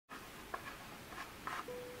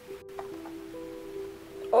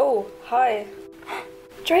Oh, hi.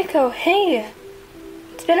 Draco, hey!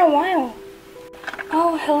 It's been a while.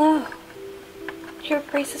 Oh, hello. You're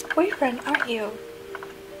Grace's boyfriend, aren't you?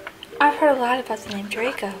 I've heard a lot about the name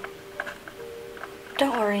Draco.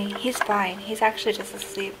 Don't worry, he's fine. He's actually just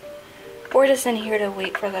asleep. We're just in here to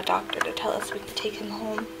wait for the doctor to tell us we can take him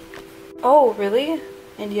home. Oh, really?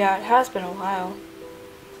 And yeah, it has been a while.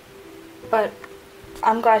 But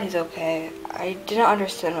I'm glad he's okay. I didn't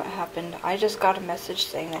understand what happened. I just got a message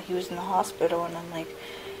saying that he was in the hospital and I'm like,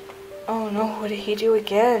 oh no, what did he do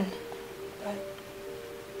again? But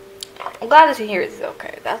I'm glad to hear he's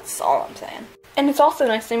okay. That's all I'm saying. And it's also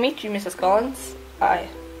nice to meet you, Mrs. Collins. I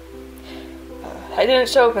didn't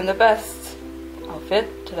show up in the best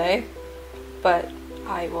outfit today, but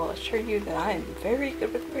I will assure you that I am very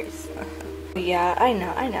good with Grace. Yeah, I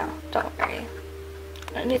know. Don't worry.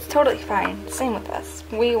 And it's totally fine. Same with us.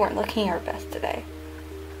 We weren't looking our best today.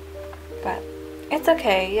 But it's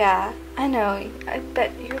okay, yeah. I know. I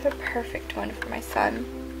bet you're the perfect one for my son.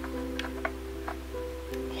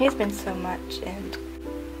 He's been so much, and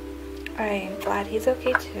I'm glad he's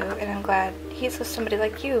okay too, and I'm glad he's with somebody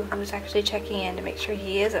like you who's actually checking in to make sure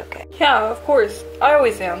he is okay. Yeah, of course. I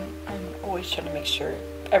always am. I'm always trying to make sure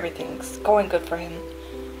everything's going good for him.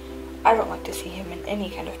 I don't like to see him in any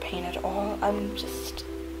kind of pain at all. I'm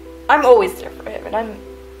always there for him, and I'm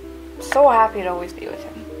so happy to always be with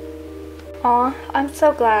him. Aw, I'm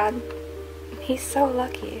so glad. He's so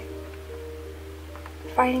lucky.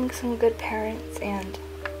 Finding some good parents and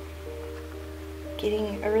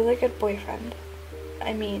getting a really good boyfriend.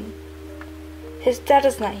 I mean, his dad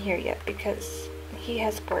is not here yet because he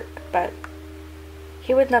has work, but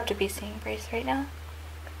he would love to be seeing Grace right now.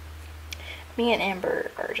 Me and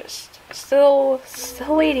Amber are just still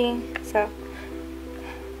waiting, so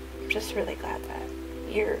I'm just really glad that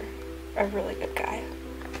you're a really good guy.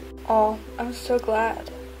 Oh, I'm so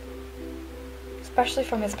glad. Especially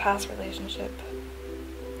from his past relationship.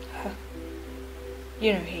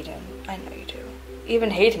 You know Hayden. I know you do.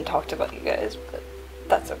 Even Hayden talked about you guys, but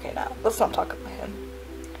that's okay now. Let's not talk about him.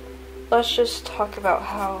 Let's just talk about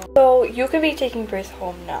how... So, you could be taking Grace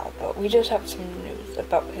home now, but we just have some news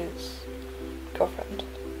about his girlfriend.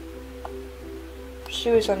 She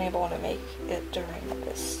was unable to make it during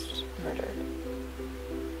this murder.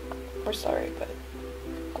 We're sorry, but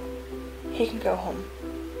he can go home.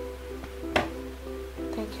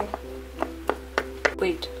 Thank you.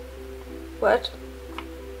 Wait. What?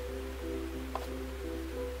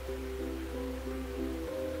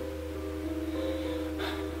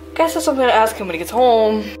 Guess that's something to ask him when he gets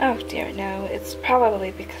home. Oh dear, no. It's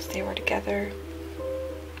probably because they were together.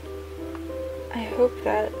 I hope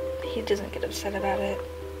that he doesn't get upset about it.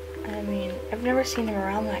 I mean, I've never seen him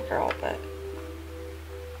around that girl, but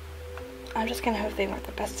I'm just gonna hope they weren't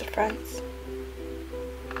the best of friends.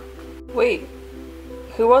 Wait,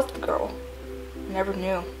 who was the girl? I never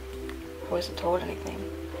knew. I wasn't told anything.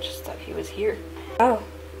 I just thought he was here. Oh,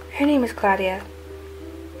 her name is Katia.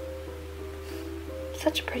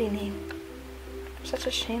 Such a pretty name. Such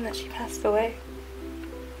a shame that she passed away.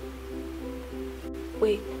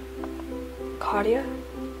 Wait, Katia?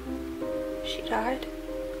 She died?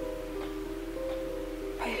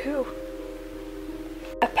 By who?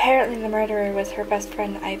 Apparently the murderer was her best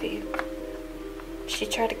friend Ivy. She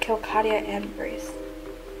tried to kill Katia and Grace,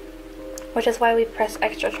 which is why we pressed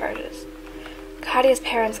extra charges. Katia's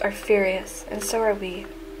parents are furious, and so are we.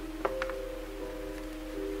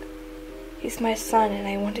 He's my son, and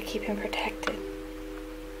I want to keep him protected.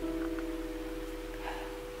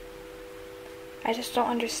 I just don't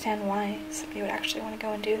understand why somebody would actually want to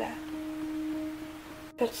go and do that.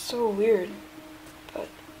 That's so weird. But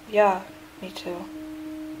yeah, me too.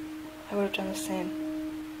 I would have done the same.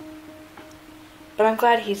 But I'm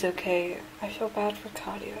glad he's okay. I feel bad for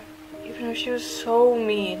Katia. Even though she was so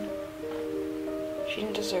mean. She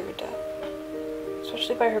didn't deserve a death.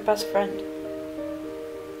 Especially by her best friend.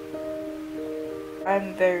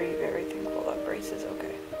 I'm very, very thankful that Grace is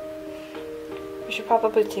okay. We should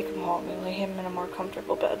probably take him home and lay him in a more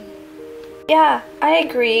comfortable bed. Yeah, I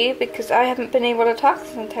agree, because I haven't been able to talk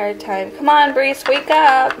this entire time. Come on, Grace, wake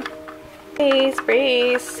up! Please,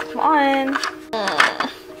 Grace, come on.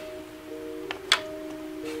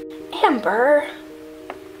 Amber!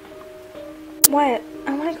 What?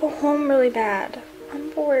 I want to go home really bad.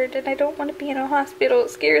 I'm bored and I don't want to be in a hospital.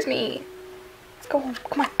 It scares me. Let's go home.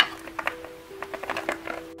 Come on.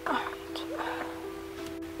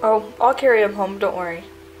 Oh, I'll carry him home, don't worry.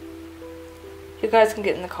 You guys can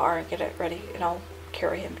get in the car and get it ready, and I'll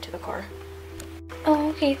carry him to the car. Oh,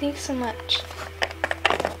 okay, thanks so much.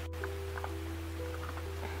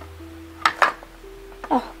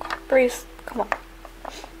 Oh, Grace, come on.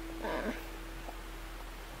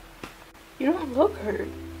 You don't look hurt.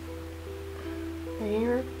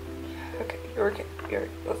 You're okay. You're okay.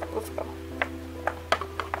 Let's go.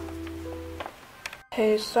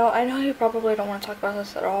 Hey, so I know you probably don't want to talk about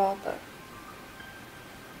this at all, but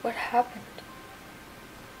what happened?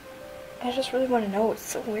 I just really want to know. It's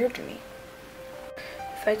so weird to me.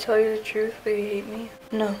 If I tell you the truth, will you hate me?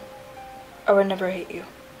 No, I would never hate you.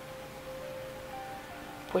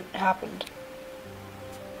 What happened?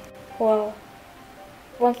 Well,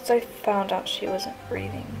 once I found out she wasn't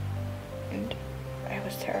breathing, and I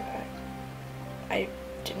was terrified. I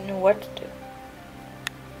didn't know what to do.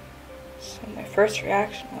 So my first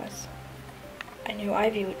reaction was, I knew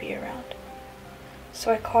Ivy would be around.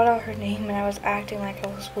 So I called out her name and I was acting like I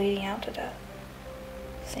was bleeding out to death.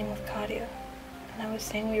 Same with Katia. And I was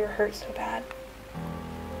saying we were hurt so bad.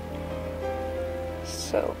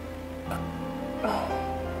 So,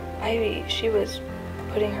 Ivy, she was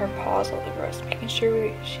putting her paws all over us, making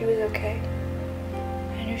sure she was okay.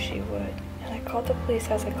 I knew she would. And I called the police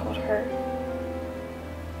as I called her.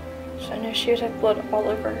 So I knew she would have blood all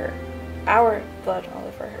over her. Our blood all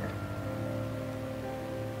over her.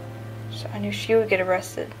 So I knew she would get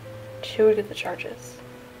arrested. She would get the charges.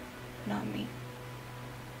 Not me.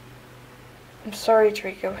 I'm sorry,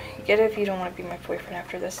 Draco. I get it if you don't want to be my boyfriend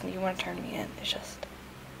after this and you want to turn me in. It's just...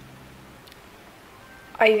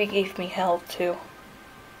 Ivy gave me hell, too.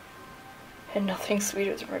 And nothing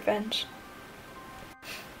sweeter than revenge.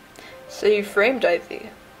 So you framed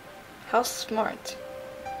Ivy. How smart.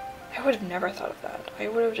 I would have never thought of that. I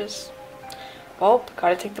would have just... Well,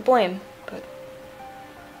 gotta take the blame, but...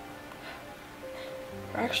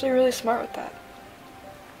 You're actually really smart with that.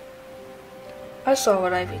 I saw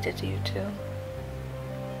what Ivy did to you, too.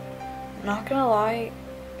 I'm not gonna lie,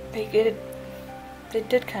 they did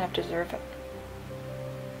kind of deserve it.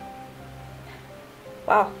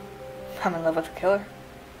 Wow, I'm in love with the killer.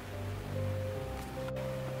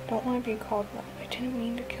 I don't want to be called that. I didn't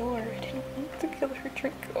mean to kill her. I didn't want to kill her,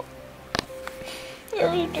 Draco. I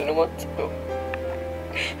really didn't want to.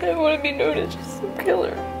 I didn't want to be known as just some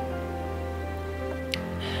killer.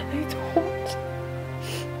 I don't.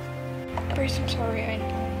 Grace, I'm sorry, I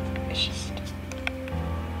know. It's just...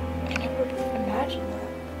 I never imagined that.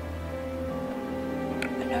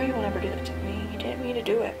 I know you will never do that to me. You didn't mean to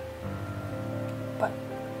do it. But...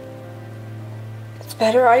 it's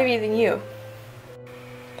better Ivy than you.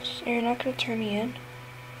 So you're not gonna turn me in?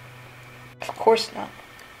 Of course not.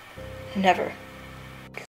 Never.